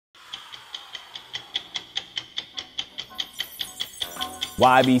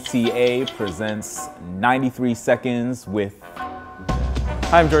YBCA presents 93 Seconds with...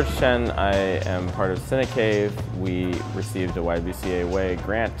 Hi, I'm George Chen. I am part of Cynic. We received a YBCA Way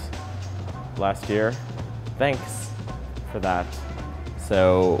grant last year. Thanks for that.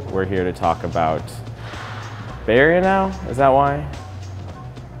 So we're here to talk about Bay Area now? Is that why?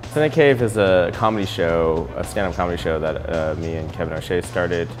 Cynic is a comedy show, a stand-up comedy show that me and Kevin O'Shea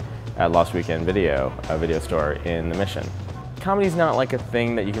started at Lost Weekend Video, a video store in the Mission. Comedy's not like a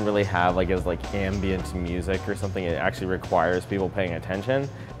thing that you can really have like as like ambient music or something. It actually requires people paying attention.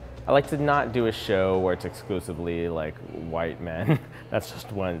 I like to not do a show where it's exclusively like white men. That's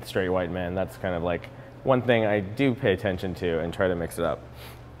just one straight white man. That's kind of like one thing I do pay attention to and try to mix it up.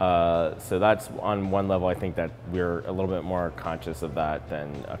 So that's on one level. I think that we're a little bit more conscious of that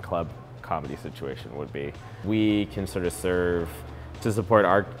than a club comedy situation would be. We can sort of serve to support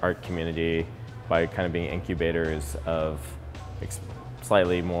our art community by kind of being incubators of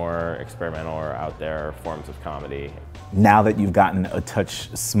slightly more experimental or out there forms of comedy. Now that you've gotten a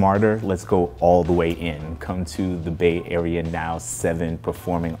touch smarter, let's go all the way in. Come to the Bay Area Now 7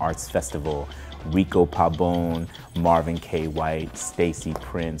 Performing Arts Festival. Rico Pabon, Marvin K. White, Stacy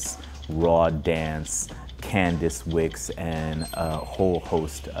Prince, Raw Dance, Candice Wicks, and a whole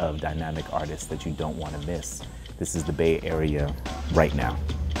host of dynamic artists that you don't want to miss. This is the Bay Area right now.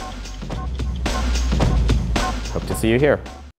 Hope to see you here.